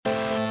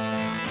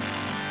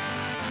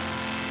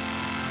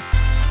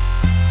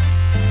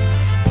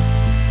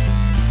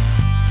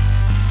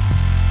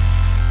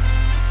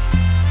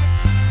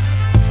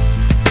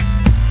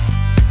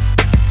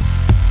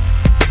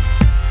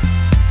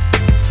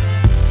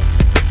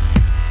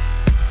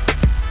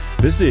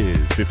This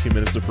is 15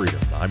 Minutes of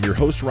Freedom. I'm your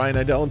host, Ryan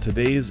Idell, and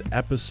today's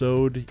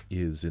episode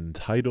is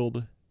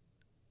entitled,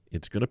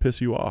 It's Gonna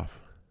Piss You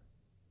Off.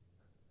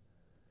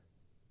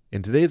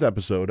 In today's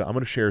episode, I'm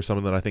going to share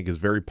something that I think is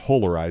very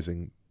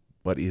polarizing,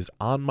 but is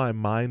on my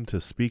mind to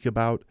speak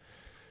about,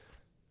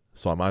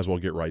 so I might as well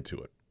get right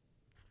to it.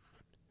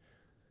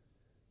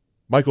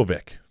 Michael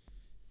Vick.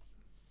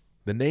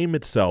 The name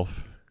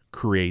itself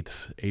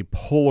creates a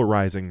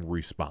polarizing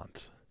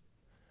response.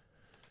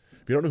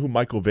 If you don't know who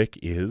Michael Vick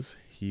is,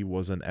 he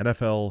was an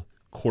NFL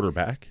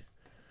quarterback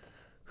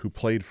who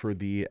played for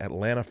the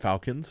Atlanta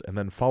Falcons and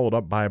then followed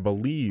up by, I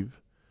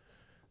believe,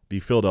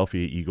 the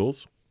Philadelphia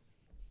Eagles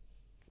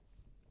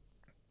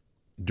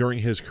during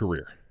his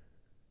career.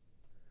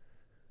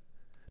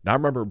 Now, I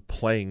remember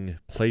playing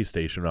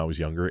PlayStation when I was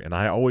younger, and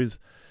I always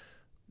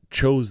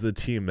chose the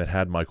team that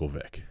had Michael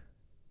Vick.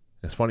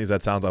 As funny as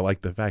that sounds, I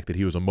like the fact that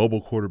he was a mobile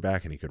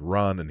quarterback and he could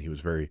run and he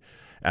was very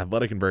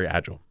athletic and very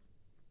agile.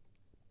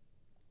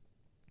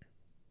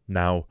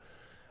 Now,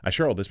 I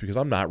share all this because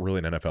I'm not really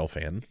an NFL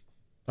fan.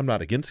 I'm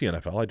not against the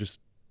NFL. I just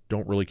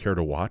don't really care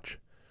to watch.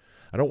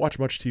 I don't watch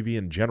much TV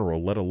in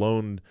general, let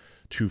alone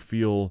to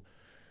feel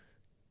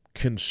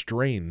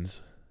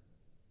constraints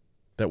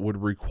that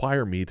would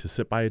require me to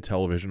sit by a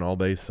television all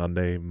day,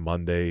 Sunday,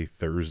 Monday,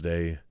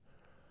 Thursday,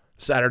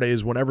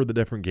 Saturdays, whenever the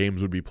different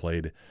games would be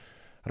played.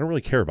 I don't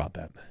really care about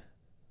that.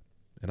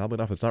 And oddly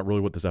enough, it's not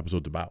really what this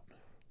episode's about.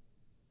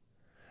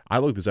 I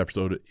look, this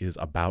episode is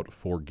about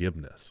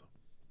forgiveness.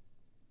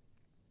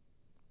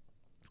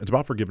 It's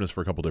about forgiveness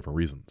for a couple different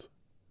reasons.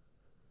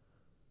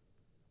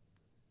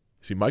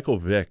 See, Michael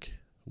Vick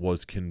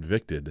was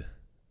convicted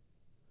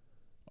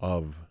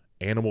of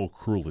animal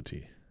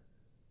cruelty.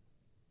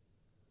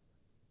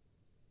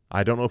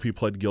 I don't know if he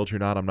pled guilty or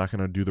not. I'm not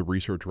going to do the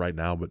research right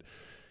now, but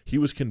he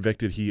was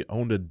convicted. He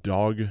owned a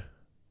dog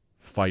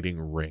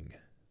fighting ring.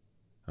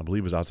 I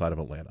believe it was outside of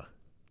Atlanta.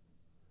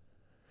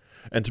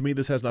 And to me,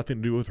 this has nothing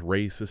to do with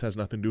race. This has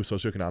nothing to do with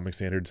socioeconomic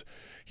standards.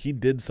 He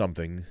did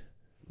something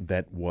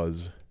that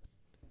was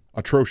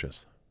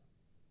atrocious.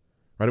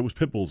 Right? It was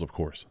pit bulls, of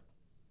course.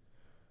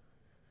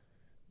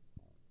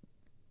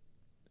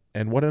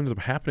 And what ends up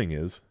happening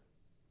is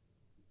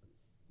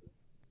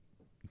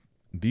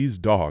these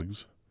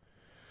dogs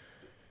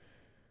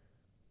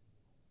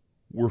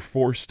were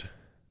forced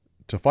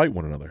to fight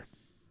one another.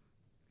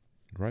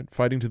 Right?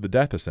 Fighting to the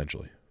death,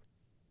 essentially.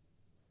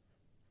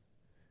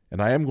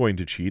 And I am going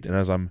to cheat, and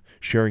as I'm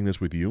sharing this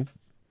with you,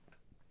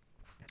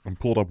 I'm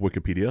pulled up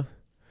Wikipedia,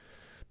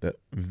 that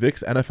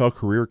Vick's NFL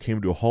career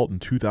came to a halt in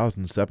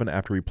 2007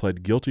 after he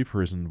pled guilty for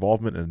his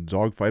involvement in a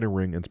dogfighting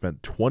ring and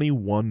spent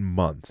 21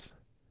 months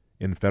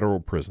in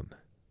federal prison.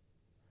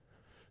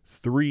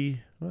 2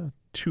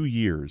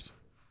 years,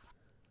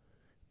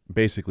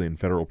 basically, in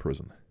federal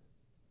prison.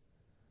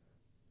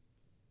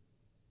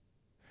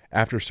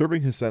 After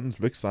serving his sentence,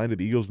 Vick signed with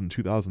the Eagles in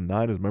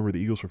 2009 as a member of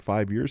the Eagles for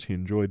 5 years. He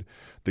enjoyed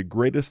the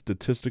greatest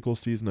statistical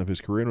season of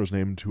his career and was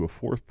named to a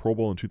 4th Pro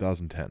Bowl in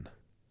 2010.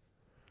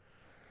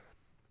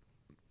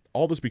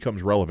 All this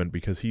becomes relevant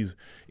because he's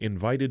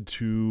invited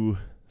to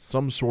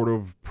some sort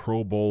of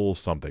Pro Bowl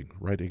something,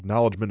 right?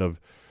 Acknowledgement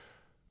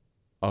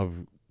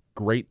of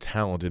great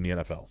talent in the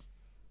NFL.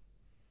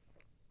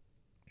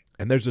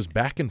 And there's this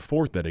back and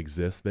forth that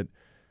exists that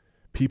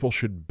people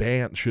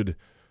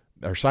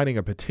are signing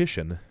a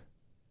petition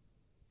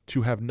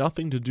to have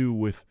nothing to do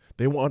with,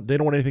 they don't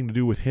want anything to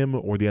do with him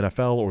or the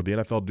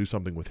NFL do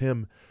something with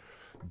him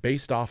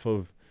based off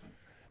of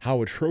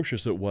how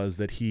atrocious it was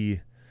that he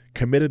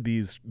committed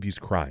these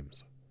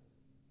crimes.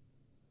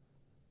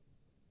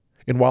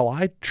 And while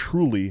I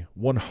truly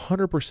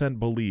 100%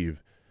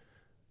 believe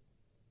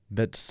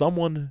that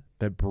someone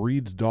that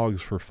breeds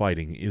dogs for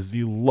fighting is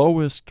the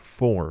lowest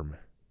form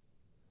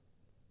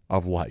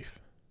of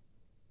life,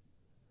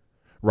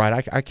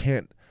 right?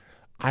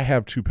 I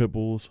have 2 pit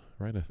bulls,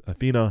 right?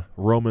 Athena,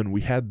 Roman.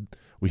 We had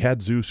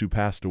Zeus, who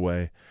passed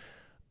away.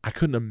 I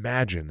couldn't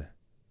imagine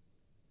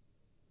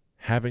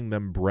having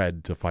them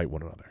bred to fight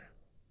one another.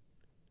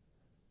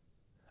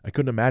 I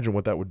couldn't imagine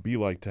what that would be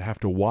like to have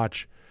to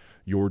watch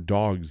your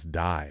dogs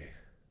die.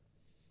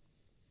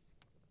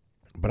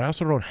 But I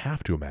also don't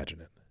have to imagine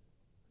it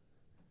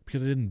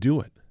because I didn't do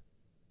it.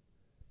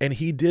 And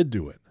he did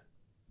do it.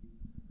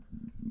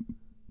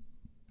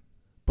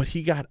 But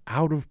he got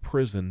out of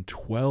prison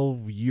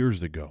 12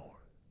 years ago.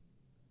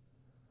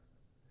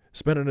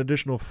 Spent an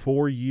additional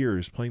 4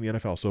 years playing the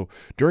NFL. So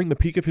during the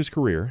peak of his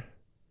career,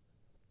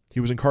 he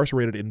was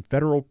incarcerated in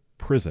federal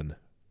prison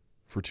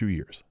for 2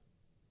 years.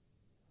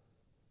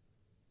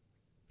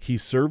 He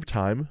served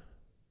time,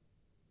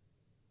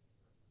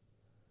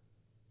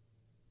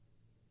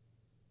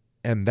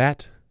 and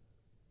that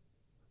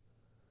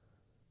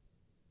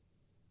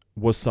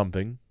was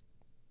something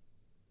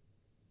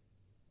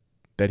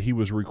that he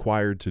was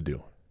required to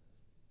do.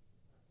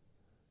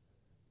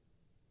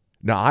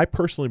 Now, I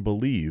personally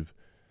believe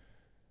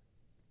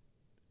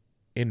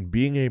in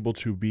being able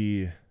to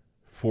be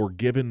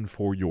forgiven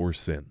for your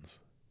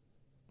sins.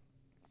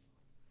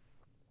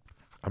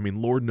 I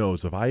mean, Lord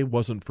knows, if I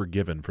wasn't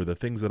forgiven for the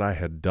things that I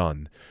had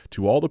done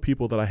to all the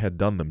people that I had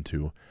done them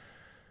to,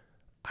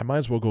 I might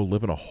as well go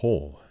live in a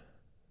hole.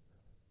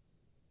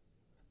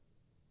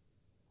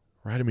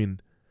 Right? I mean,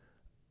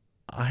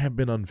 I have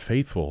been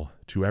unfaithful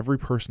to every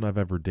person I've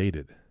ever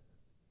dated.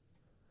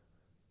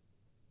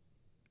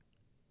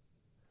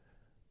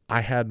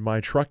 I had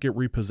my truck get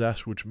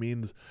repossessed, which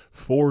means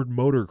Ford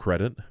Motor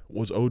Credit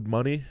was owed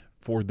money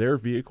for their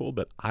vehicle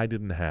that I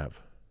didn't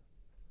have.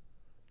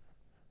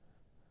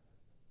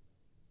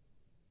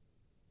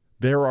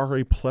 There are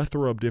a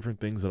plethora of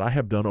different things that I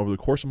have done over the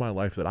course of my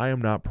life that I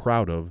am not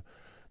proud of,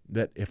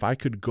 that if I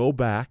could go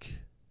back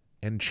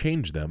and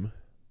change them,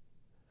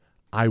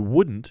 I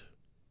wouldn't,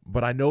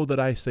 but I know that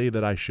I say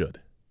that I should.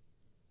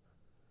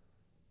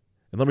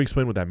 And let me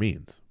explain what that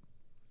means.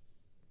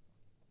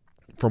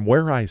 From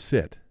where I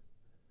sit,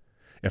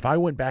 if I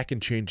went back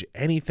and changed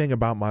anything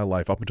about my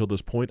life up until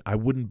this point, I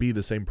wouldn't be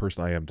the same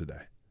person I am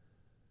today.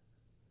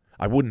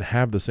 I wouldn't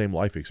have the same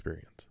life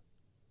experience.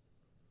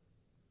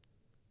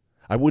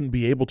 I wouldn't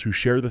be able to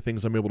share the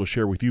things I'm able to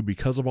share with you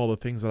because of all the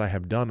things that I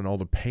have done and all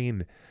the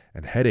pain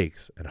and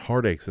headaches and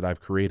heartaches that I've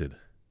created.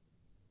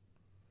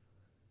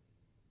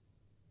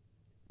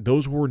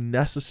 Those were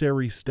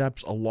necessary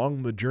steps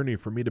along the journey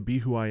for me to be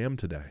who I am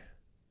today.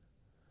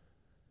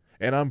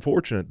 And I'm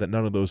fortunate that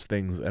none of those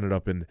things ended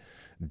up in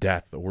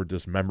death or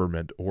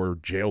dismemberment or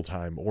jail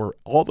time or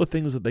all the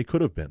things that they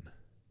could have been.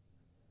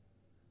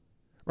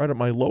 Right at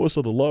my lowest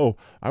of the low,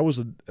 I was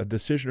a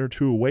decision or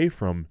two away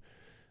from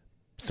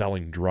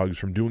selling drugs,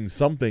 from doing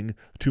something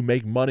to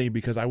make money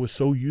because I was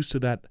so used to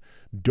that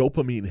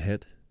dopamine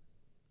hit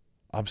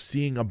of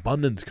seeing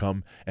abundance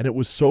come, and it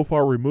was so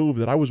far removed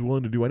that I was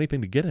willing to do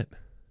anything to get it.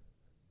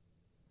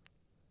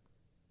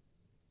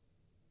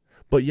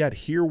 But yet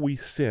here we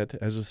sit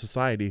as a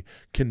society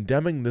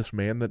condemning this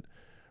man that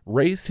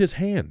raised his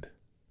hand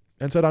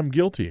and said, I'm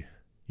guilty.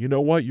 You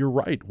know what? You're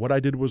right. What I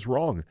did was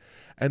wrong.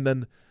 And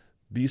then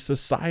the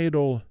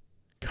societal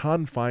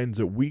confines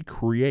that we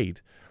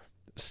create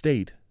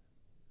state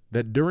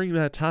that during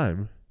that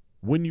time,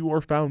 when you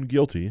are found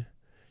guilty,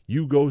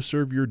 you go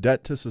serve your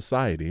debt to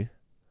society.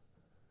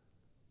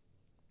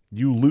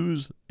 You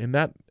lose in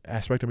that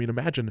aspect. I mean,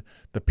 imagine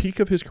the peak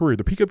of his career,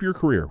 the peak of your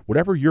career,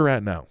 whatever you're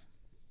at now.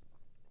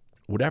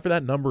 Whatever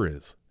that number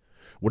is,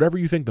 whatever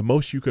you think the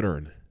most you could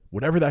earn,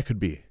 whatever that could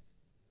be,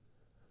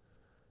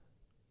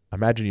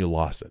 imagine you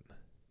lost it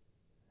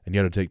and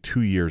you had to take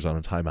 2 years on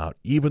a timeout,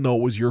 even though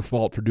it was your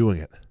fault for doing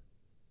it.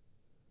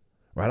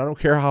 Right? I don't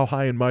care how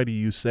high and mighty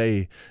you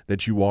say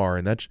that you are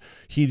and that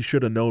he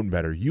should have known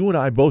better. You and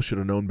I both should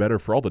have known better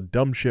for all the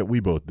dumb shit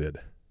we both did.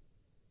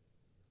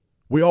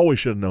 We always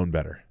should have known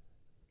better,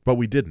 but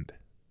we didn't.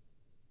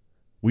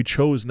 We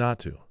chose not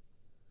to.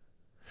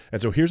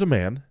 And so here's a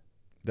man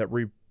that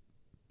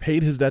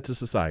paid his debt to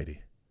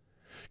society,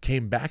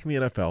 came back in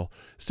the NFL,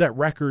 set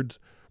records,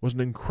 was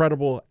an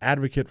incredible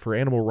advocate for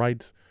animal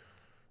rights,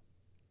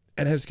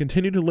 and has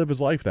continued to live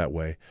his life that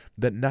way,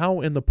 that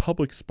now in the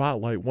public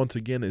spotlight once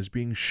again is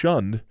being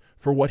shunned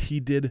for what he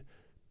did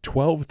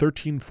 12,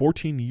 13,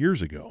 14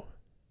 years ago.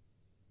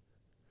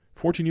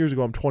 14 years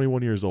ago, I'm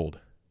 21 years old.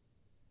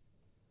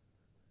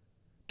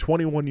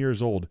 21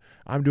 years old,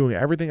 I'm doing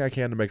everything I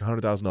can to make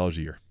 $100,000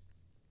 a year.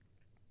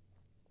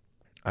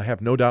 I have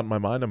no doubt in my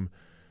mind I'm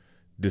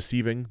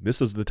deceiving.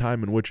 This is the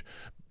time in which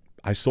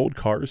I sold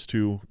cars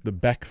to the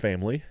Beck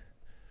family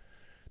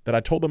that I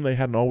told them they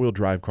had an all-wheel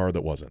drive car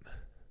that wasn't.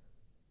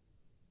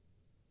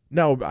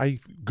 Now, I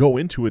go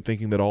into it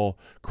thinking that all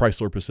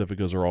Chrysler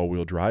Pacificas are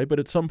all-wheel drive, but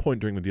at some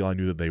point during the deal I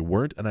knew that they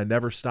weren't, and I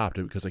never stopped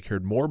it because I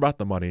cared more about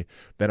the money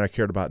than I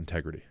cared about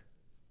integrity.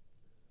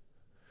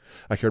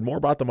 I cared more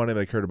about the money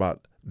than I cared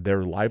about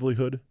their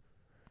livelihood,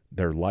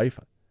 their life.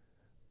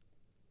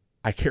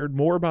 I cared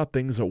more about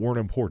things that weren't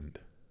important.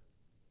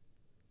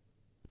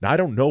 Now, I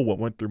don't know what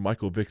went through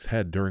Michael Vick's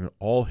head during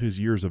all his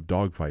years of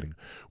dogfighting.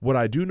 What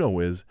I do know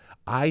is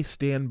I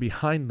stand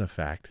behind the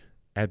fact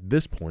at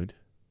this point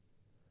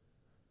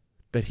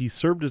that he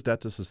served his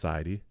debt to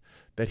society,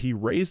 that he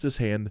raised his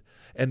hand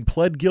and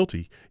pled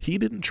guilty. He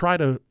didn't try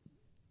to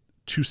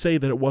say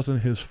that it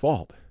wasn't his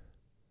fault.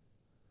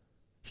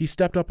 He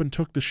stepped up and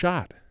took the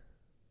shot.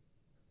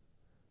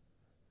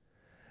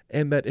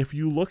 And that if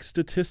you look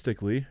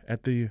statistically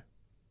at the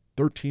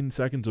 13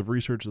 seconds of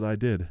research that I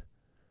did,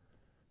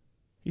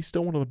 he's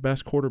still one of the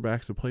best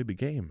quarterbacks to play the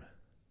game.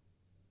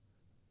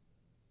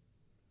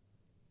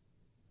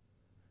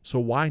 So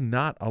why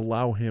not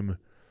allow him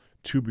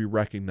to be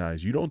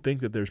recognized? You don't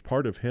think that there's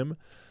part of him,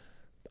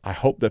 I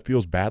hope, that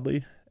feels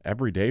badly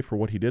every day for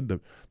what he did,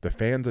 the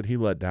fans that he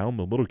let down,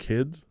 the little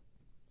kids,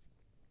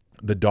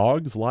 the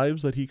dogs'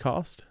 lives that he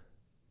cost?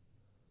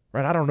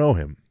 Right? I don't know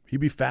him.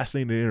 He'd be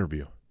fascinating to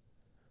interview.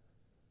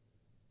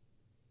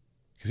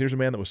 Because here's a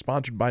man that was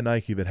sponsored by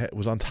Nike that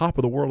was on top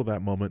of the world at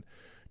that moment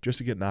just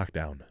to get knocked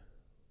down.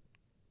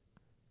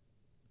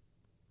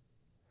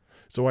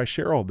 So I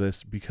share all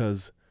this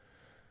because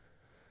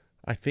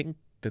I think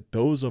that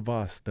those of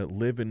us that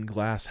live in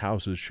glass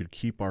houses should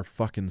keep our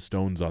fucking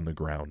stones on the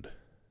ground.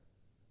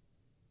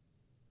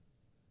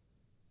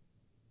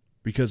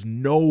 Because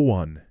no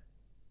one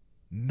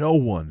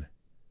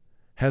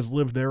has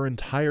lived their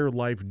entire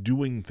life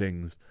doing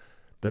things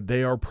that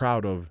they are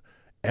proud of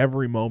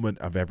every moment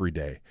of every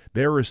day.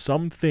 There are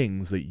some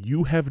things that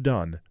you have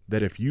done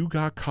that if you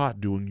got caught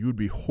doing, you'd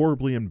be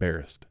horribly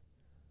embarrassed.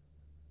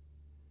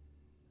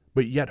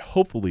 But yet,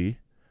 hopefully,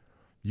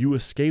 you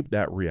escaped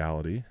that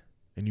reality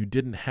and you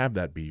didn't have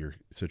that be your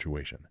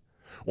situation.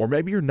 Or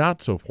maybe you're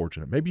not so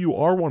fortunate. Maybe you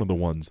are one of the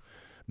ones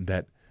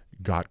that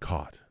got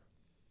caught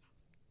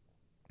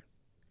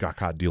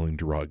dealing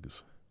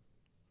drugs,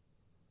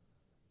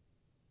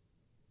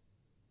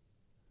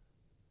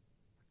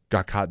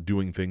 got caught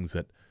doing things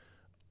that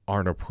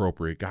aren't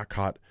appropriate, got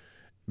caught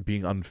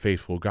being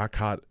unfaithful, got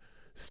caught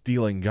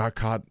stealing, got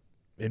caught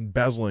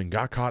embezzling,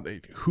 got caught.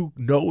 Who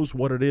knows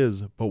what it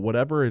is, but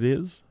whatever it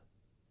is,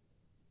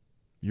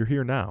 you're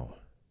here now.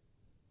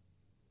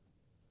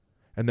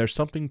 And there's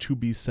something to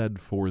be said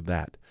for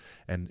that.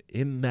 And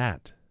in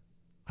that,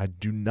 I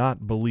do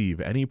not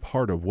believe any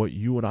part of what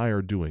you and I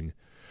are doing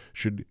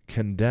should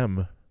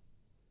condemn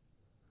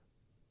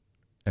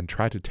and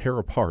try to tear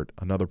apart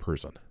another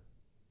person.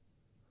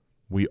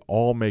 We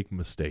all make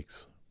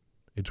mistakes.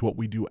 It's what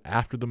we do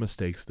after the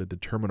mistakes that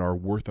determine our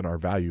worth and our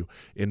value,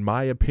 in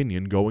my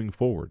opinion, going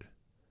forward.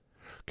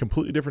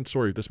 Completely different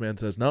story if this man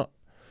says, no,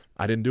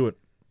 I didn't do it.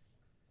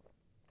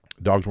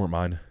 Dogs weren't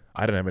mine.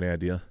 I didn't have any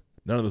idea.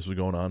 None of this was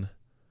going on.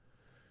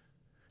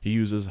 He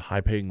uses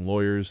high-paying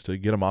lawyers to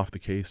get him off the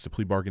case, to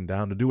plea bargain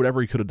down, to do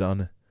whatever he could have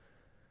done.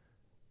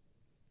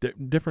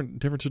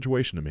 Different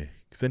situation to me.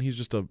 Because then he's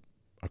just a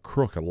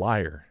crook, a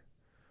liar.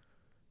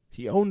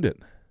 He owned it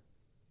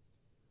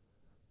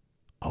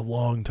a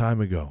long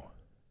time ago.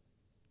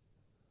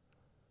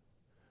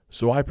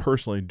 So I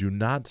personally do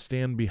not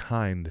stand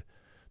behind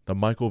the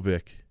Michael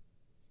Vick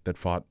that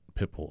fought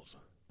pit bulls.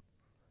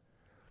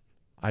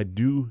 I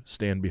do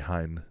stand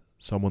behind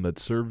someone that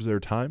serves their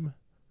time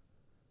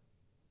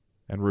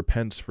and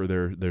repents for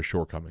their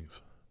shortcomings.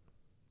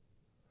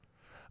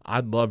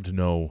 I'd love to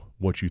know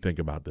what you think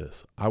about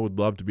this. I would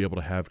love to be able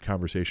to have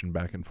conversation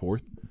back and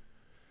forth.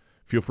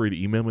 Feel free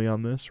to email me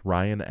on this,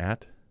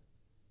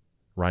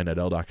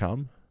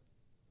 ryan@ryanedel.com.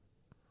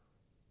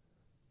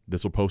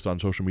 This will post on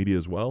social media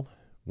as well.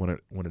 When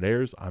it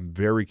airs, I'm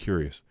very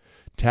curious.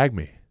 Tag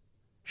me.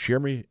 Share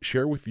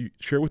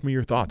with me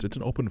your thoughts. It's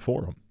an open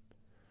forum.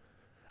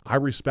 I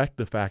respect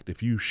the fact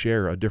if you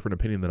share a different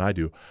opinion than I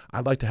do.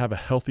 I'd like to have a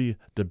healthy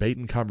debate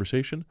and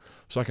conversation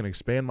so I can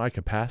expand my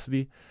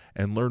capacity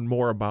and learn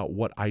more about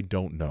what I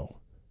don't know.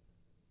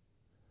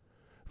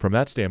 From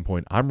that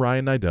standpoint, I'm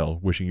Ryan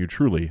Niddel, wishing you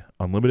truly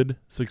unlimited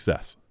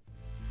success.